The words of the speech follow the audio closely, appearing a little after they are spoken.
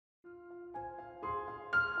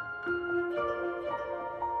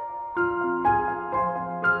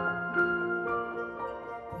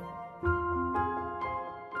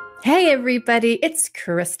Hey, everybody, it's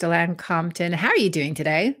Crystal and Compton. How are you doing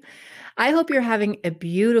today? I hope you're having a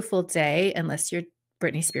beautiful day, unless you're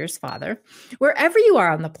Britney Spears' father, wherever you are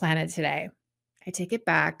on the planet today. I take it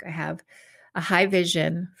back. I have a high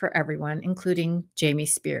vision for everyone, including Jamie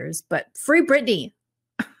Spears, but free Britney,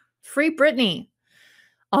 free Britney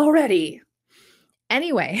already.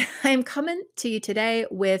 Anyway, I'm coming to you today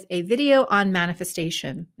with a video on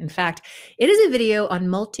manifestation. In fact, it is a video on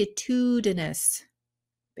multitudinous,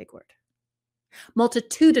 big word,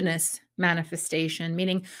 multitudinous manifestation,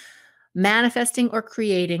 meaning manifesting or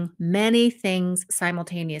creating many things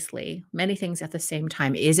simultaneously, many things at the same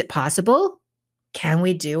time. Is it possible? Can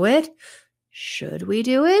we do it? Should we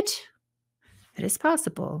do it? It is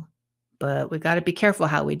possible, but we've got to be careful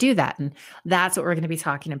how we do that. And that's what we're going to be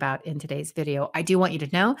talking about in today's video. I do want you to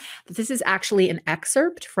know that this is actually an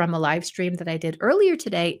excerpt from a live stream that I did earlier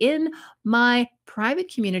today in my private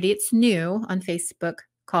community. It's new on Facebook,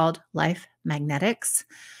 called Life Magnetics.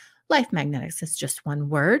 Life Magnetics is just one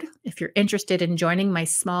word. If you're interested in joining my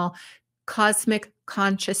small cosmic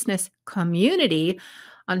consciousness community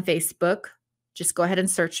on Facebook, just go ahead and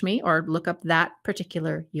search me or look up that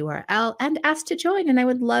particular URL and ask to join. And I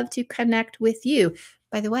would love to connect with you.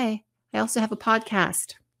 By the way, I also have a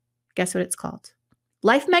podcast. Guess what it's called?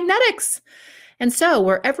 Life Magnetics. And so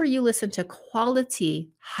wherever you listen to quality,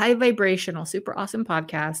 high vibrational, super awesome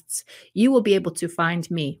podcasts, you will be able to find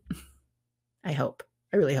me. I hope.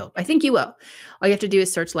 I really hope. I think you will. All you have to do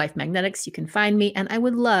is search Life Magnetics. You can find me. And I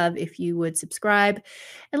would love if you would subscribe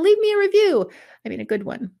and leave me a review. I mean, a good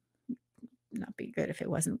one. Not be good if it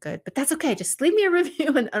wasn't good, but that's okay. Just leave me a review,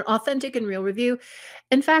 an authentic and real review.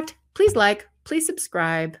 In fact, please like, please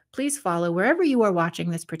subscribe, please follow wherever you are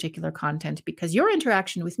watching this particular content, because your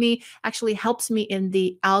interaction with me actually helps me in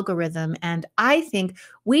the algorithm. And I think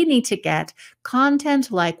we need to get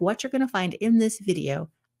content like what you're going to find in this video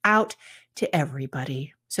out to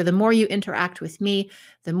everybody. So the more you interact with me,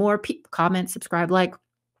 the more comment, subscribe, like,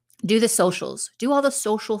 do the socials, do all the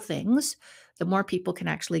social things, the more people can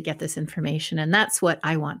actually get this information. And that's what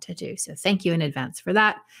I want to do. So thank you in advance for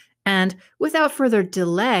that. And without further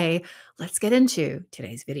delay, let's get into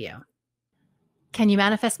today's video. Can you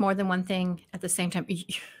manifest more than one thing at the same time?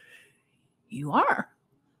 You are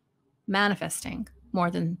manifesting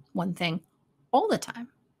more than one thing all the time.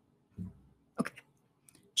 Okay,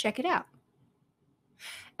 check it out.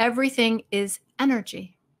 Everything is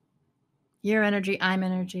energy. You're energy, I'm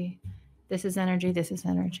energy. This is energy, this is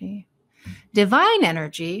energy. Divine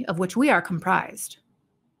energy, of which we are comprised,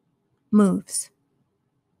 moves.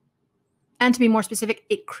 And to be more specific,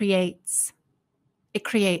 it creates. It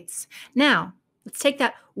creates. Now, let's take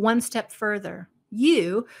that one step further.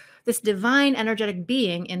 You, this divine energetic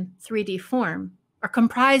being in 3D form, are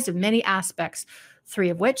comprised of many aspects, three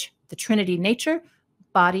of which, the Trinity nature,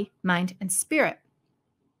 body, mind, and spirit.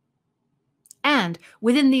 And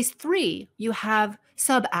within these three, you have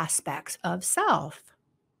sub-aspects of self.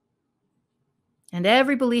 And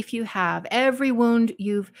every belief you have, every wound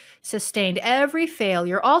you've sustained, every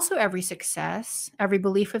failure, also every success, every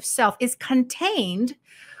belief of self is contained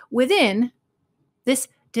within this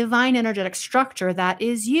divine energetic structure that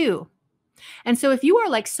is you. And so if you are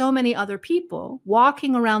like so many other people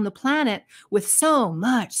walking around the planet with so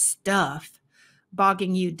much stuff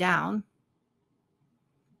bogging you down,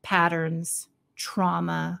 patterns,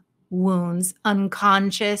 trauma, wounds,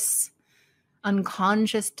 unconscious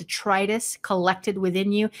detritus collected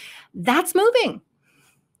within you, that's moving.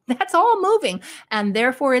 That's all moving. And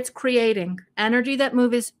therefore it's creating. Energy that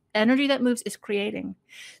moves is creating.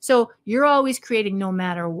 So you're always creating no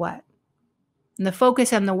matter what. And the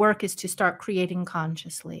focus and the work is to start creating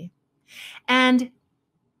consciously. And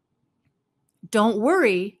don't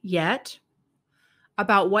worry yet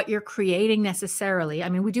about what you're creating necessarily. I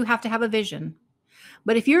mean, we do have to have a vision.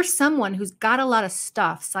 But if you're someone who's got a lot of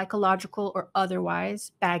stuff, psychological or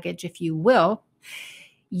otherwise, baggage, if you will,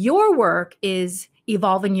 your work is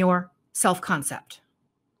evolving your self-concept.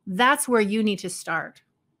 That's where you need to start.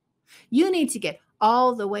 You need to get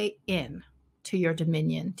all the way in to your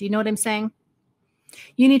dominion. Do you know what I'm saying?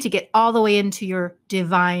 You need to get all the way into your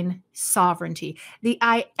divine sovereignty. The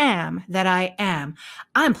I am that I am.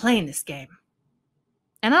 I'm playing this game.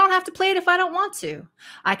 And I don't have to play it if I don't want to.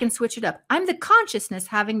 I can switch it up. I'm the consciousness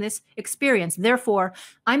having this experience. Therefore,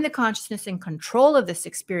 I'm the consciousness in control of this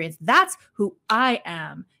experience. That's who I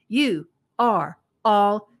am. You are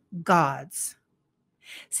all gods.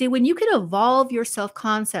 See, when you can evolve your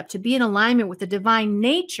self-concept to be in alignment with the divine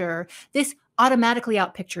nature, this automatically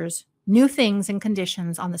outpictures new things and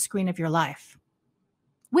conditions on the screen of your life,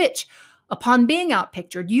 which Upon being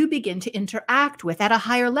outpictured, you begin to interact with at a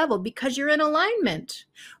higher level because you're in alignment,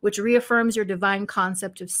 which reaffirms your divine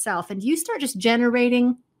concept of self. And you start just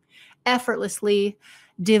generating effortlessly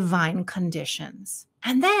divine conditions.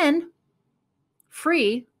 And then,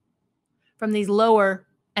 free from these lower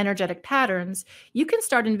energetic patterns, you can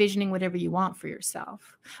start envisioning whatever you want for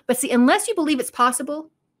yourself. But see, unless you believe it's possible,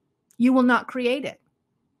 you will not create it.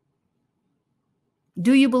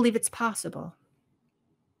 Do you believe it's possible?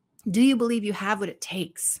 Do you believe you have what it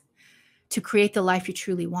takes to create the life you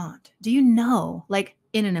truly want? Do you know, like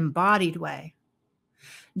in an embodied way,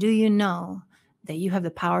 do you know that you have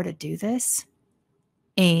the power to do this?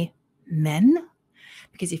 Amen.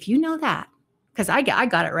 Because if you know that, because I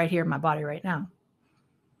got it right here in my body right now.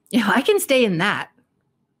 I can stay in that.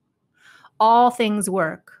 All things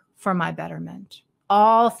work for my betterment.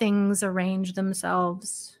 All things arrange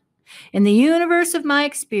themselves in the universe of my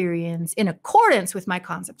experience in accordance with my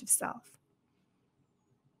concept of self.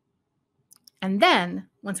 And then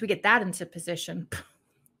once we get that into position,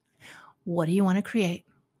 what do you want to create?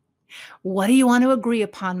 What do you want to agree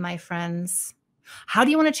upon, my friends? How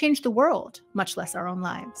do you want to change the world, much less our own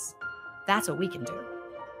lives? That's what we can do.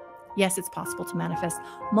 Yes, it's possible to manifest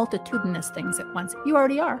multitudinous things at once. You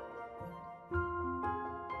already are.